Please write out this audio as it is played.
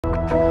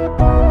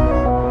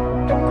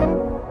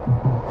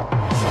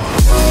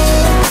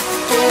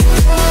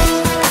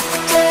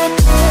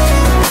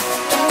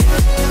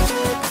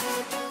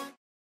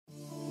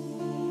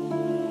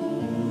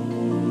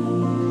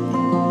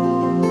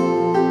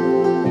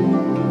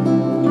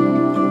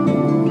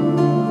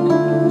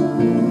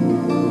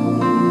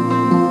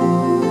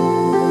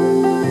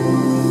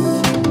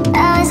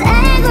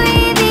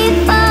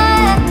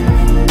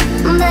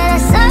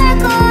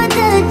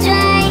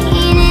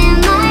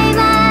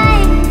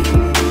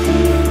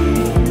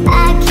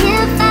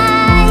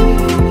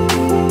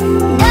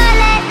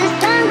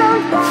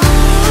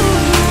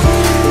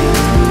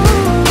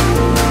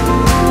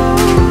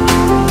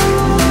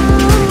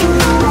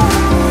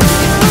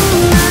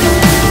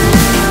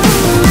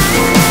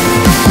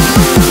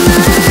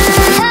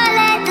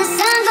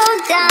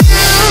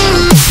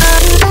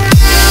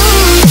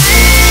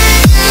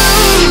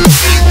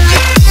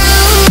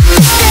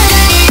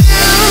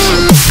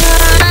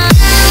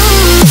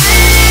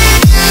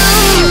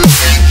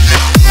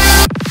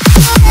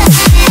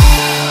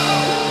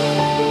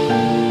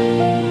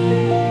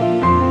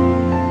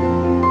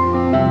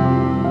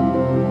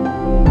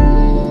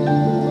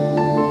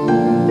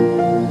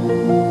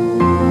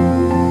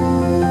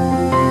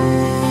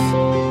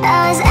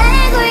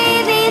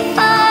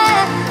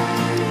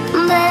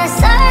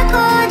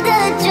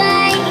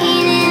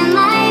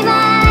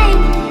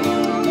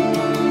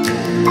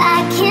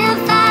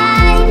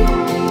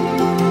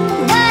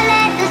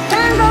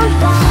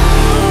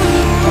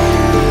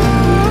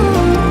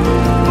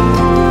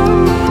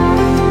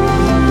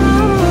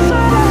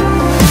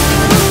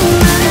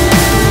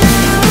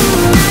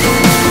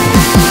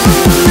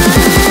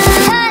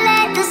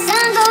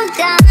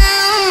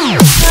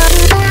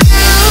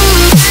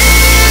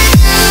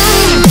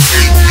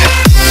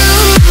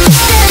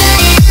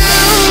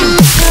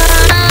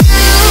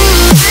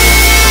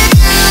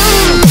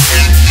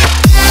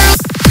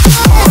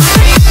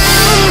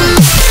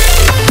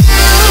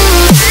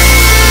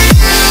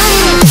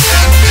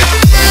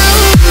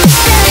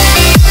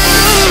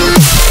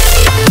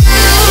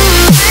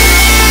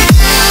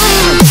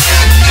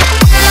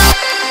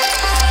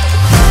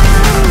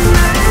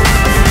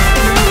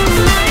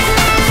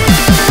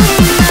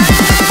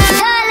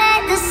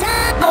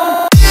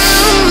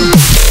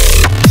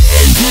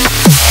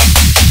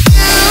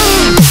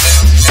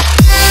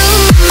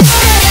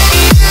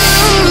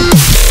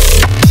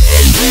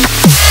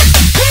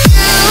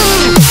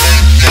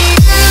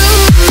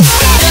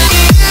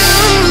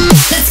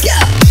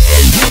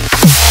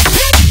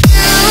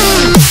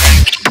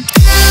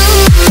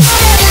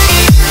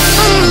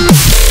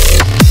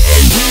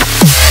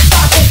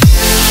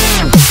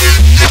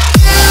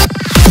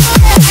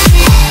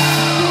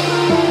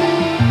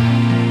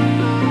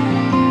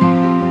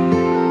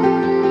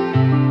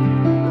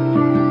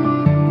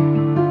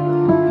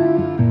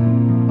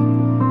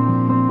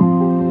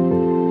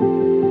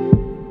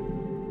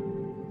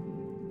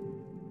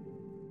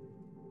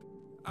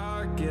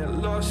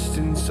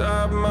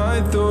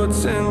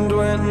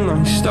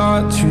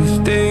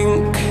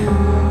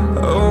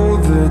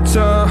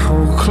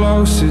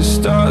houses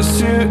starts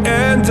to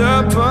end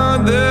up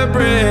on the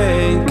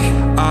brink.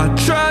 I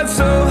tried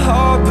so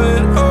hard,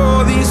 but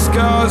all these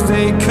scars,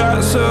 they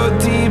cut so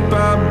deep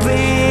I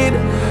bleed.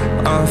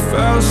 I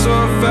fell so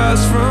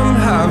fast from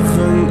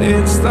heaven,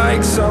 it's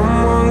like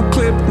someone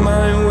clipped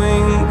my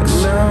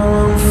wings.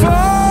 Now I'm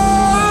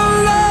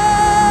falling,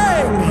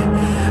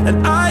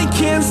 and I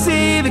can't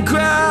see the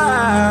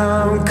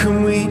ground.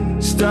 Can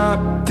we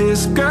stop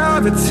this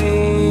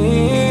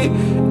gravity?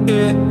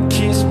 It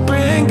keeps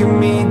bringing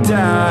me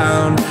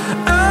down.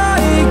 I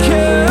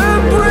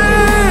can't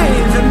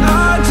breathe, and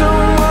I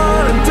don't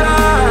wanna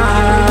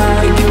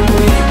die. Can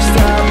we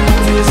stop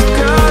this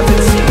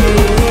gravity?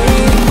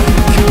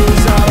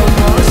 'Cause I don't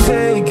wanna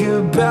say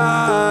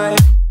goodbye.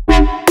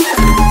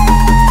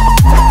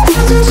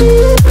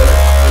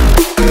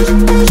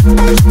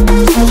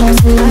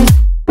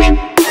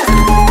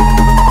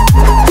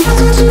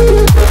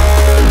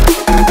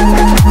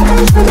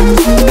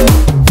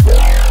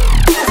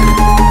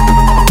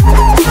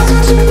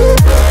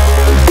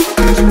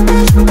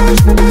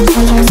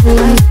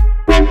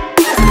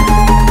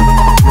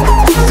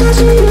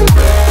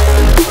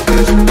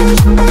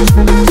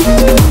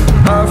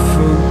 I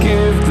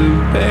forgive the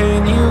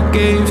pain you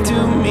gave to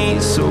me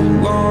so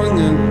long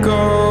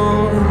ago.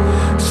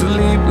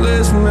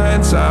 Sleepless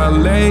nights I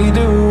laid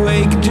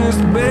awake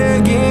just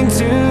begging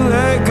to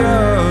let go.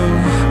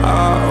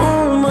 I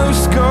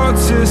almost got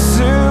to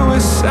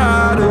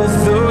suicidal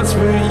thoughts,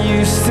 but you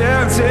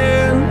stepped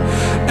in.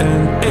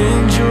 An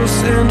angel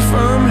sent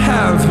from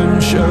heaven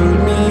showed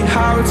me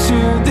how to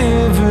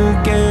live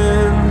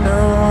again.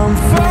 Now I'm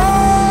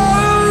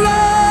falling,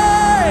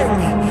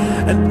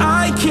 and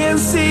I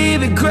can't see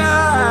the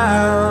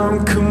ground.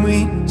 Can we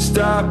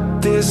stop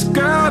this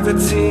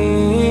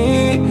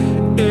gravity?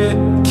 It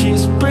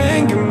keeps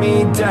bringing me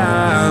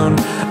down.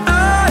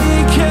 I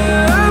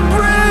can't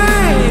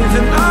breathe,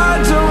 and I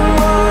don't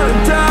wanna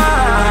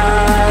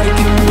die.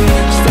 Can we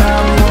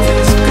stop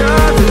this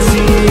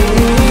gravity?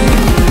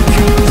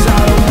 'Cause I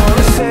don't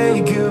wanna say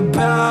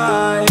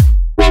goodbye.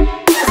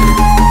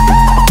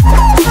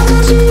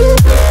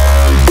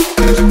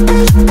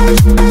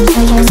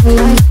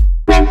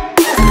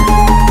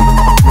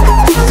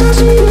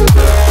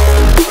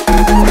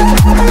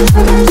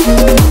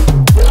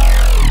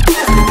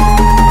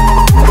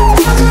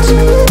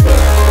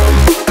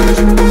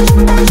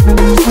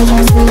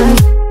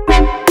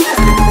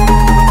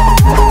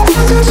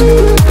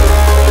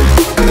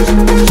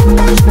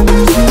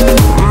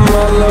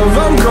 My love,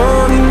 I'm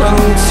gone, I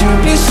need to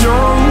be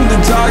strong. The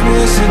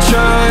darkness, it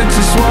tried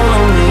to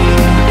swallow me.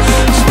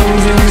 Some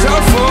things I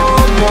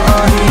fall, but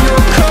I hear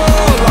your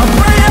call. I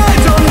pray I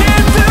don't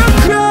hit the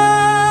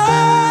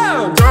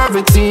ground.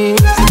 Gravity.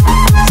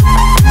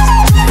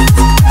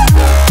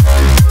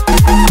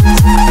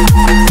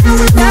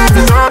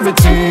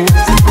 Gravity.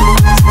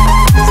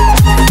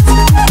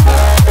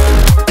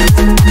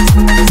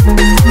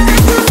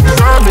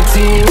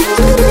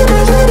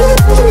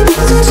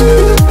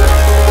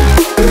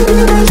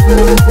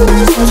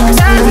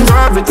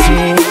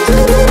 Gravity.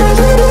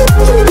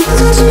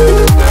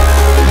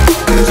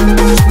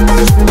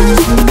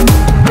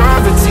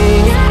 Gravity.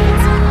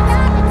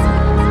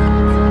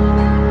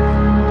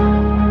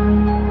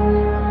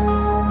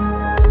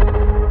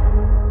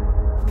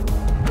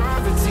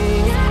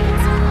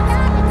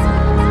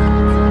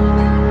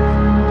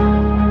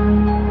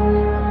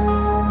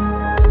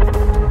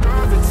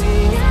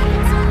 Gravity.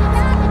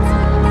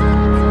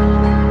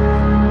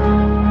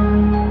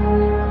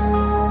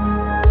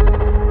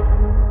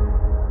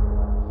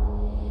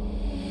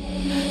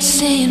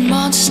 Seeing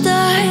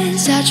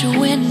monsters at your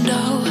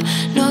window.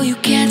 No, you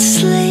can't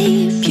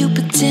sleep, you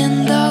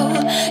pretend though.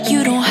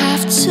 You don't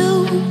have to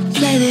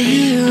play the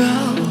hero.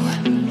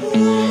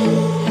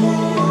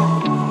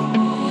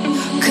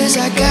 'Cause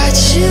I got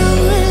you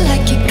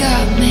like you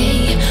got me.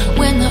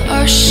 When the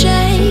earth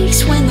shakes,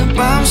 when the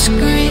bombs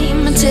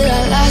scream, until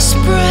our last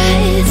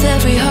breath,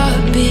 every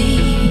heartbeat.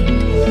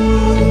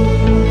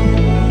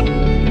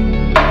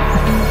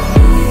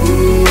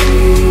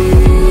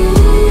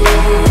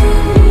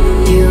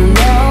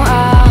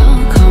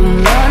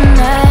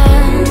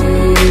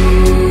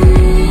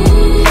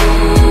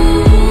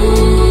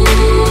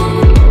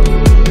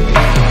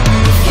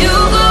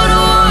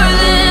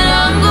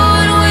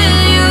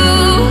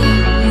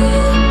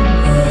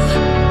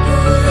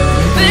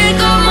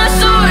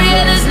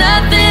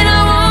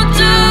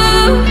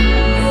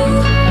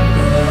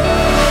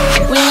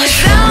 When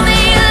you